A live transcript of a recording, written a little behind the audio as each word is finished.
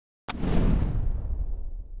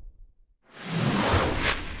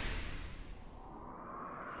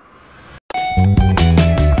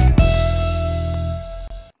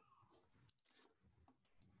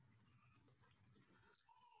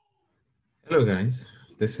Hello guys,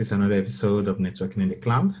 this is another episode of Networking in the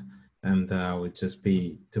Cloud, and we'll just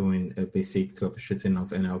be doing a basic troubleshooting of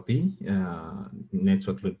NLB,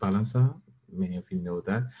 network load balancer. Many of you know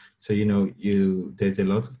that. So there's a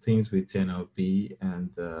lot of things with NLB, and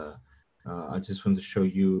I just want to show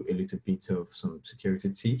you a little bit of some security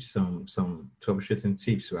tips, some troubleshooting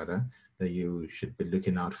tips rather, that you should be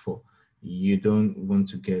looking out for. You don't want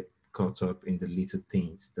to get caught up in the little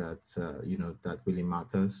things that that really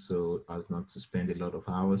matters, so as not to spend a lot of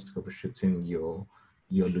hours troubleshooting your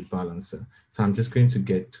load balancer. So I'm just going to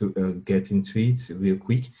get into it real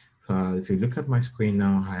quick. If you look at my screen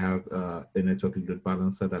now, I have the network load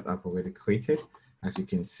balancer that I've already created, as you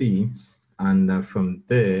can see. And from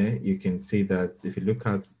there, you can see that if you look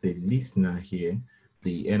at the listener here,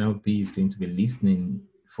 the NLB is going to be listening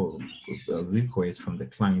for a request from the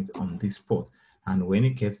client on this port. And when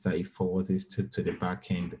it gets that, it forwards it to the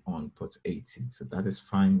backend on port 80. So that is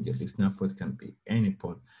fine. Your listener port can be any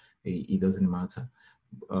port. It doesn't matter.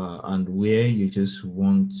 And where you just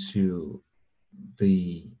want to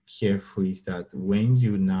be careful is that when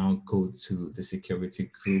you now go to the security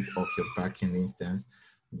group of your backend instance,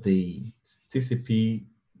 the TCP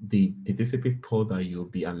port that you'll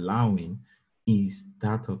be allowing is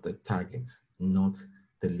that of the target, not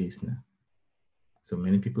the listener. So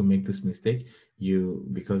many people make this mistake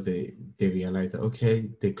because they realize that, okay,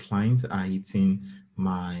 the clients are hitting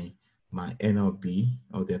my NLB,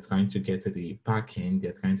 or they're trying to get to the backend,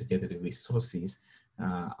 they're trying to get to the resources,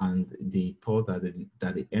 and the port that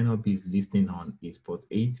the NLB is listening on is port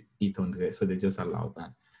 800, so they just allow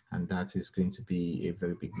that. And that is going to be a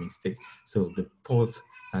very big mistake. So the port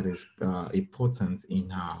that is important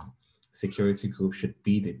in our security group should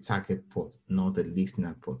be the target port, not the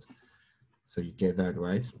listener port. So you get that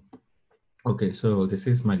right? Okay, so this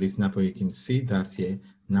is my listener port. You can see that here.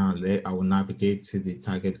 Now I will navigate to the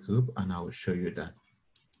target group and I will show you that.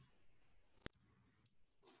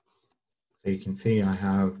 So you can see I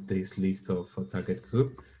have this list of target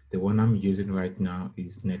group. The one I'm using right now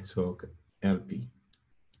is network LB.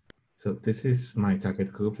 So this is my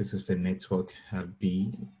target group. This is the network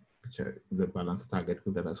LB, which are the balance target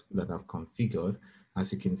group that I've configured.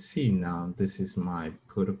 As you can see now, this is my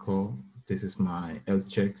protocol. This is my health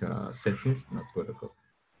check settings, not protocol.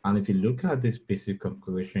 And if you look at this basic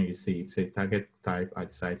configuration, you see it's a target type. I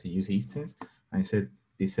decided to use instance, and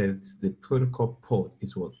it says the protocol port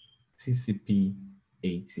is what? TCP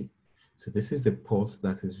 80. So this is the port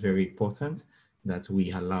that is very important that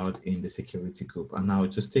we allowed in the security group. And now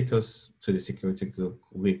just take us to the security group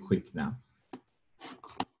real quick now.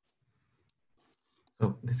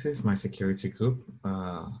 So this is my security group.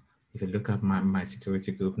 If you look at my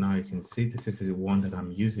security group now, you can see this is the one that I'm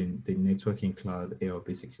using, the Networking Cloud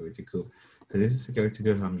ALB security group. So this is the security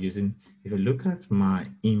group I'm using. If you look at my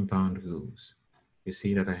inbound rules, you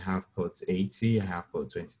see that I have port 80, I have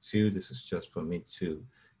port 22. This is just for me to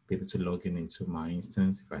be able to log into my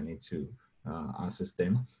instance if I need to access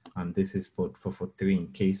them. And this is port 443 in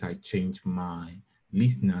case I change my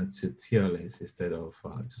listener to TLS instead of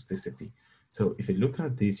just TCP. So if you look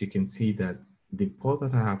at this, you can see that the port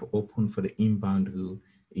that I have open for the inbound rule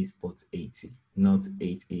is port 80, not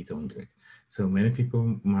 8800. So many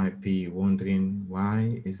people might be wondering,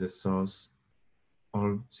 why is the source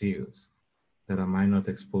all zeros? That am I not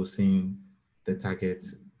exposing the target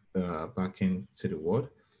backend to the world?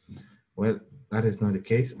 Well, that is not the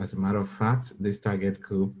case. As a matter of fact, this target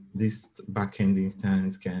group, this backend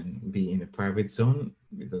instance can be in a private zone.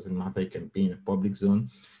 It doesn't matter, it can be in a public zone.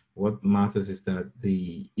 What matters is that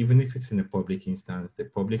even if it's in a public instance, the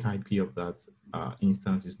public IP of that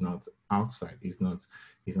instance is not outside.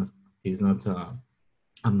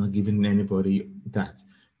 I'm not giving anybody that.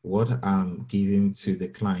 What I'm giving to the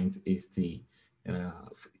client is the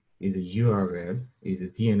URL, is the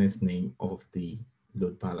DNS name of the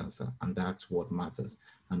load balancer, and that's what matters.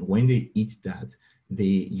 And when they hit that,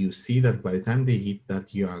 you see that by the time they hit that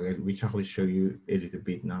URL, which I will show you a little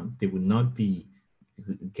bit now, they will not be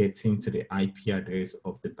getting to the IP address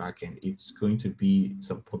of the backend. It's going to be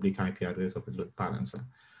some public IP address of the load balancer.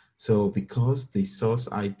 So because the source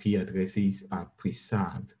IP addresses are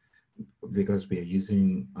preserved, because we are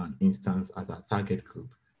using an instance as our target group,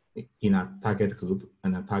 in a target group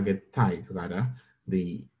and a target type rather,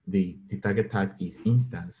 the target type is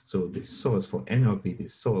instance. So the source for NLB, the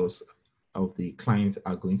source of the clients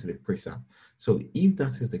are going to be preserved. So if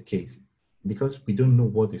that is the case, because we don't know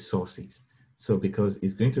what the source is, so because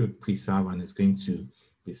it's going to be preserved and it's going to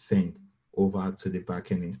be sent over to the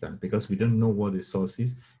backend instance, because we don't know what the source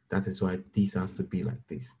is, that is why this has to be like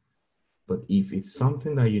this. But if it's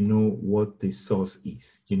something that you know what the source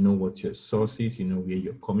is, you know what your source is, you know where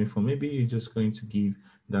you're coming from, maybe you're just going to give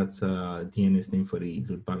that DNS name for the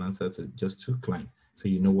load balancer to just 2 clients. So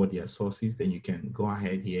you know what their source is, then you can go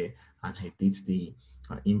ahead here and edit the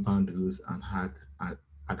inbound rules and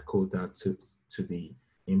add code that to the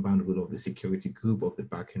inbound rule of the security group of the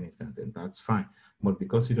backend instance, then that's fine. But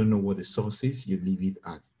because you don't know what the source is, you leave it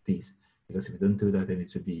at this. Because if you don't do that, then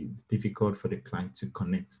it will be difficult for the client to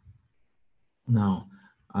connect. Now,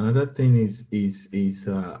 another thing is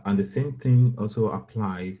and the same thing also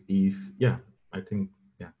applies if, yeah, I think,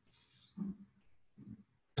 yeah,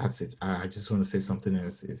 that's it. I just want to say something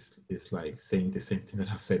else. It's like saying the same thing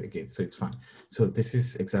that I've said again, so it's fine. So this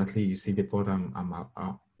is exactly, you see the port I'm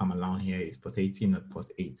allowing here is port 18 or port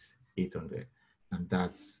 800, and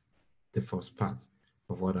that's the first part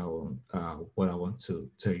of what I want to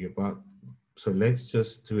tell you about. So let's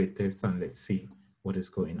just do a test and let's see what is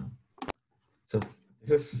going on. So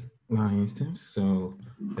this is my instance. So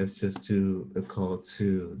let's just do a call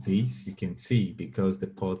to this. You can see because the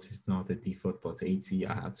port is not the default port 80,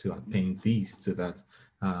 I had to append this to that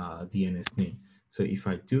DNS name. So if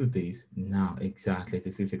I do this now, exactly,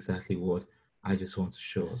 this is exactly what I just want to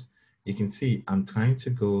show us. You can see I'm trying to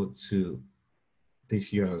go to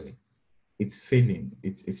this URL. It's failing.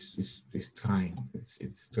 It's trying.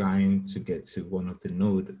 It's trying to get to one of the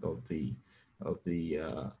node of the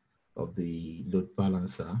load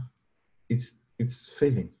balancer. It's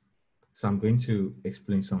failing. So I'm going to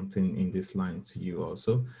explain something in this line to you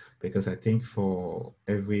also, because I think for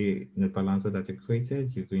every load balancer that you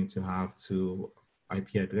created, you're going to have to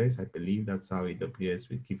IP address. I believe that's how AWS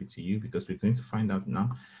will give it to you, because we're going to find out now.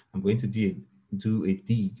 I'm going to do a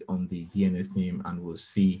dig on the DNS name and we'll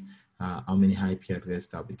see how many IP address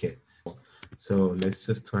that we get. So let's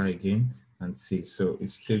just try again and see. So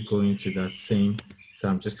it's still going to that same. So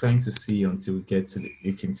I'm just trying to see until we get to the,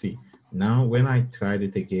 you can see now when I tried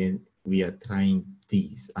it again, we are trying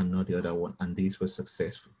these and not the other one, and these were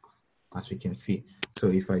successful, as we can see. So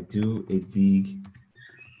if I do a dig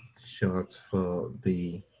short for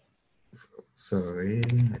the, sorry,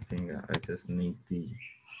 I think I just need the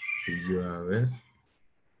URL.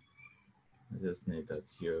 I just need that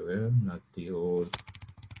URL, not the old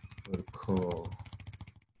call.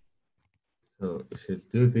 So if you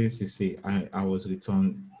do this, you see I was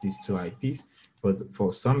returned these 2 IPs, but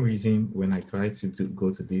for some reason, when I try to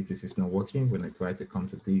go to this is not working. When I try to come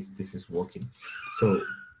to this is working. So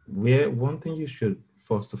one thing you should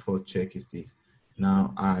first of all check is this.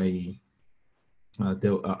 Now I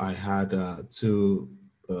had 2,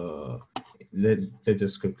 let's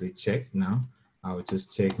just quickly check now. I'll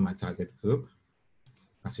just check my target group.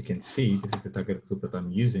 As you can see, this is the target group that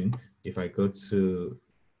I'm using. If I go to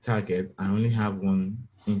target, I only have 1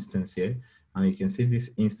 instance here, and you can see this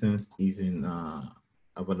instance is in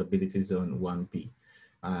availability zone 1B.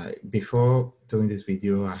 Before doing this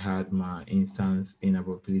video, I had my instance in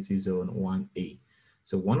availability zone 1A.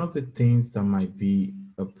 So one of the things that might be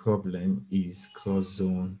a problem is cross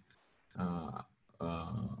zone,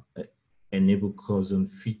 enable cross zone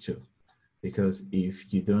feature. Because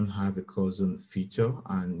if you don't have a cross zone feature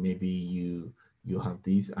and maybe you have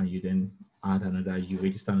this and you then add another, you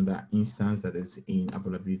register another instance that is in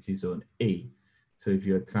availability zone A. So if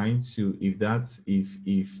you're trying to,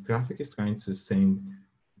 if traffic is trying to send,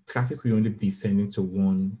 traffic will only be sending to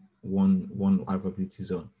one availability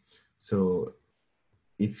zone. So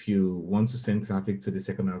if you want to send traffic to the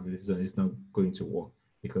second availability zone, it's not going to work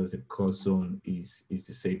because the cross zone is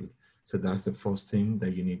disabled. So that's the first thing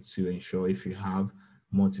that you need to ensure. If you have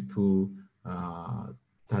multiple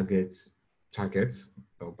targets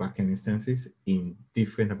or backend instances in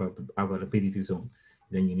different availability zone,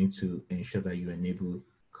 then you need to ensure that you enable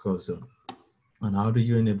cross zone. And how do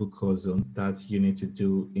you enable cross zone? That you need to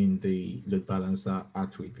do in the load balancer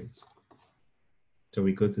attributes. So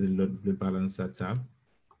we go to the load balancer tab.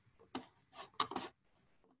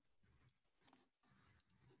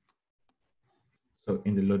 So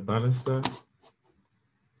in the load balancer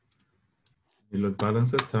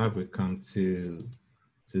tab, we come to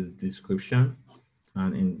the description,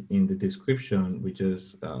 and in the description, we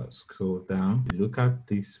just scroll down. Look at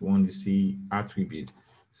this one, you see attributes.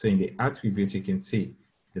 So in the attributes, you can see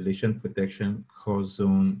deletion protection, cross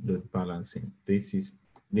zone, load balancing. This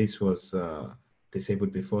was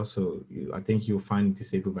disabled before, so I think you'll find it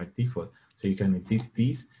disabled by default. So you can edit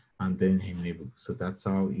this and then enable. So that's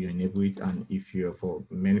how you enable it. And if you're, for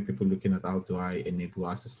many people looking at how do I enable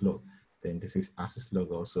access log, then this is access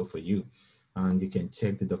log also for you. And you can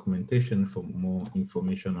check the documentation for more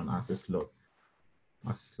information on access log.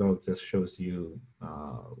 Access log just shows you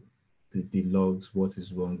the logs, what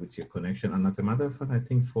is wrong with your connection. And as a matter of fact, I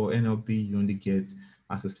think for NLB, you only get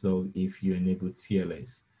access log if you enable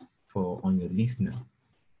TLS on your listener,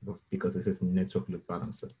 because this is network load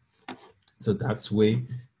balancer. So that's way,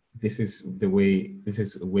 this is a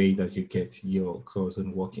way that you get your call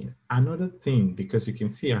zone working. Another thing, because you can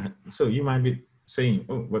see, so you might be saying,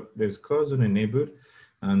 oh, but there's call zone enabled.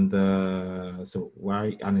 And so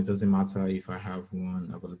why, and it doesn't matter if I have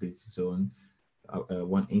one availability zone,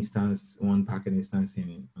 one instance, one packet instance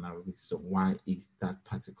in an availability zone. Why is that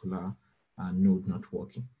particular node not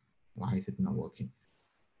working? Why is it not working?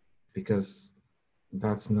 Because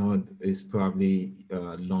that node is probably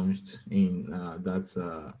launched in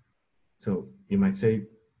so you might say,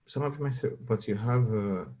 some of you might say, but you have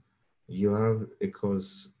a call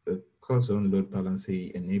zone load balancer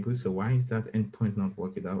enabled. So why is that endpoint not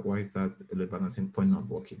working? Why is that load balance endpoint not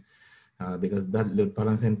working? Because that load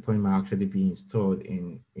balance endpoint might actually be installed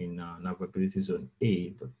in availability zone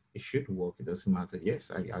A, but it should work. It doesn't matter.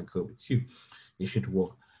 Yes, I agree with you. It should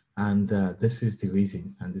work. And this is the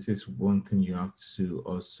reason. And this is one thing you have to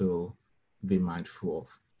also be mindful of.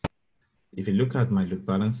 If you look at my load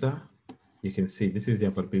balancer, you can see this is the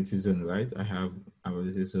availability zone, right? I have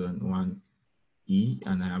availability zone 1E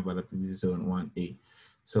and I have availability zone 1A.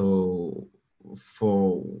 So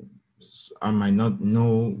I might not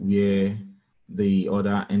know where the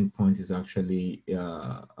other endpoint is actually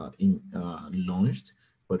launched,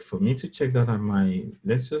 but for me to check that,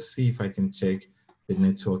 let's just see if I can check the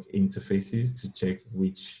network interfaces to check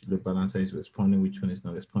which load balancer is responding, which one is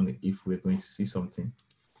not responding, if we're going to see something.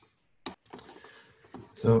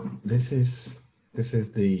 So this is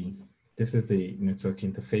the network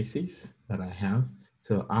interfaces that I have.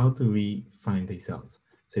 So how do we find these out?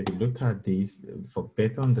 So if you look at these, for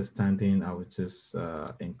better understanding, I would just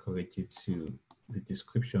encourage you to, the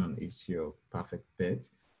description is your perfect bet.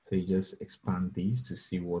 So you just expand these to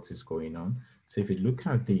see what is going on. So if you look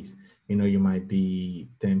at these, you might be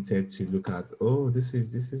tempted to look at, oh, this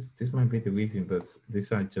might be the reason, but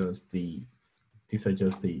these are just the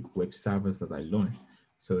web servers that I launched.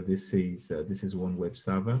 So this is one web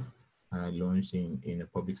server, and I launched in a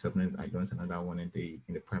public subnet. I launched another one in the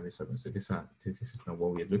private subnet. So this is not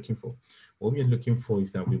what we're looking for. What we're looking for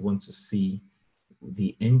is that we want to see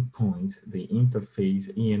the endpoint, the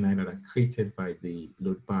interface ENI that are created by the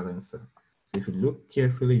load balancer. So if you look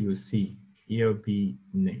carefully, you'll see ELB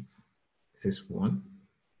nets. This is one.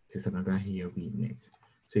 This is another ELB net.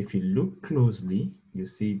 So if you look closely, you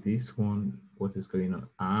see this one, what is going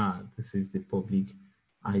on? This is the public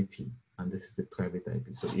IP and this is the private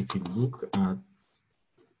IP. So if you look at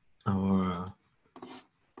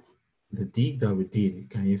the dig that we did,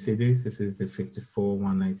 can you see this? This is the 54,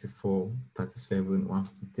 194, 37,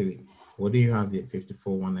 153. What do you have here?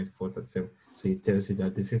 54, 194, 37. So it tells you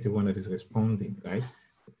that this is the one that is responding, right?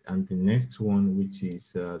 And the next one, which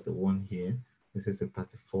is the one here, this is the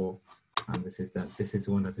 34, and this is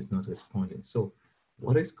the one that is not responding. So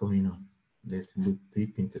what is going on? Let's look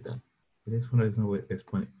deep into that. This one that is not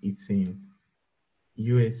responding. It's in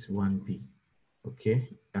US 1B. Okay,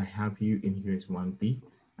 I have you in US 1B,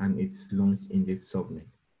 and it's launched in this subnet.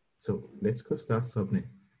 So let's go to that subnet.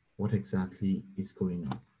 What exactly is going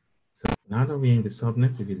on? So now that we're in the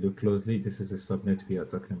subnet, if you look closely, this is the subnet we are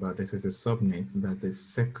talking about. This is a subnet that the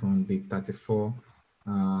second, the 34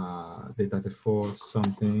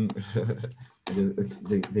 something,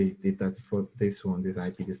 the 34, this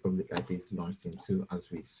IP, this public IP is launched into, as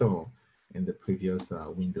we saw in the previous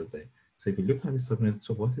window there. So if you look at the subnet,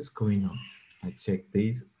 so what is going on? I check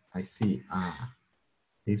this, I see,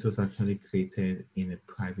 this was actually created in a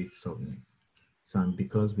private subnet. So, and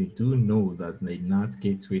because we do know that the NAT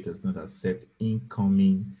gateway does not accept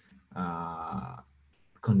incoming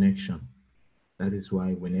connection, that is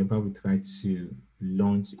why whenever we try to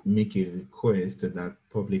make a request to that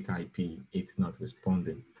public IP, it's not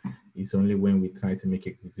responding. It's only when we try to make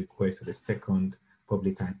a request to the second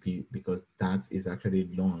public IP, because that is actually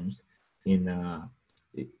launched in a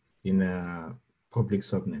public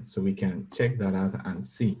subnet. So we can check that out and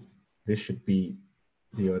see this should be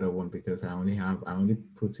the other one, because I only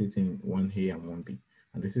put it in 1A and 1B.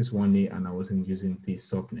 And this is 1A, and I wasn't using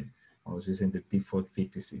this subnet. I was using the default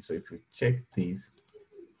VPC. So if you check this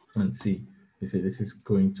and see, you see this is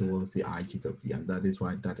going towards the IGW, and that is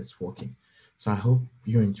why that is working. So I hope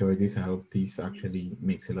you enjoyed this. I hope this actually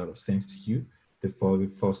makes a lot of sense to you. The very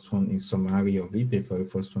first one, in summary of it, the very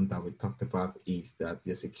first one that we talked about is that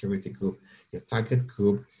your security group, your target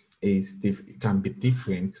group can be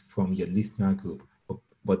different from your listener group.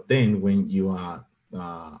 But then when you are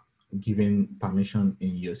given permission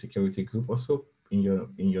in your security group, also in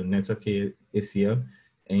your network ACL,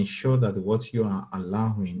 ensure that what you are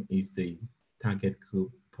allowing is the target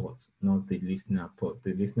group port, not the listener port.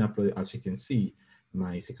 The listener port, as you can see,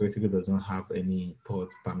 my security group does not have any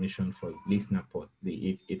port permission for listener port.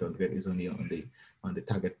 The 800 is only on the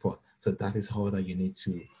target port. So that is all that you need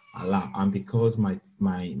to allow. And because my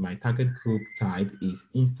target group type is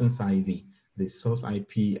instance ID, the source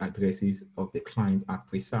IP addresses of the client are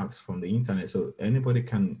preserved from the internet. So anybody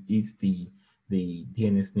can eat the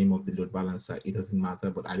DNS name of the load balancer. It doesn't matter,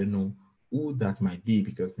 but I don't know who that might be,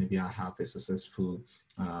 because maybe I have a successful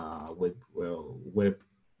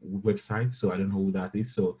website, so I don't know who that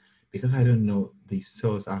is. So because I don't know, the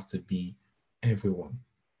source has to be everyone,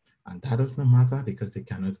 and that does not matter because they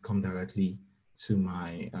cannot come directly to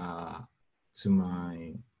my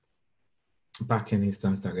backend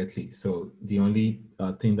instance directly. So the only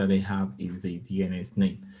thing that they have is the DNS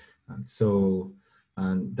name,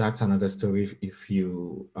 and that's another story if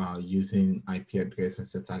you are using IP address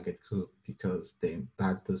as a target group, because then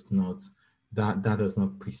that does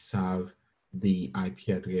not preserve the IP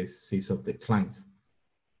addresses of the client.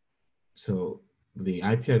 So the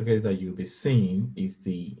IP address that you'll be seeing is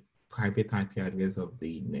the private IP address of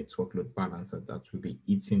the network load balancer that will be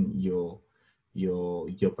eating your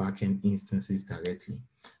backend instances directly.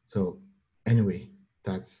 So anyway,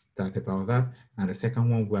 that's that about that. And the second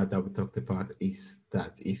one that we talked about is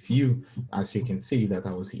that if you, as you can see, that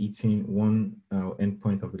I was eating one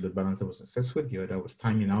endpoint of the load balancer was successful, the other was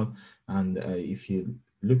timing out. And if you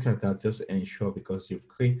look at that, just ensure, because you've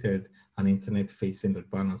created an internet-facing load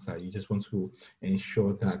balancer, you just want to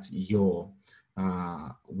ensure that your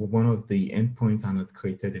one of the endpoints are not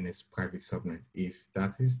created in its private subnet. If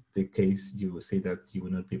that is the case, you will say that you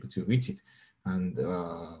will not be able to reach it, and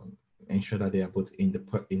ensure that they are both in the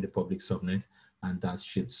public subnet, and that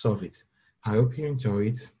should solve it. I hope you enjoy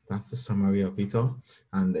it. That's the summary of it all.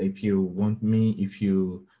 And if you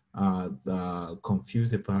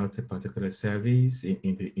confused about a particular service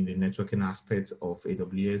in the networking aspect of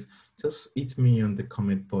AWS, just hit me on the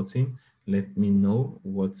comment button. Let me know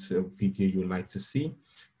what video you'd like to see,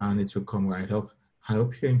 and it will come right up. I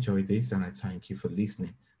hope you enjoyed this, and I thank you for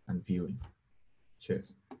listening and viewing.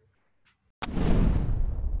 Cheers.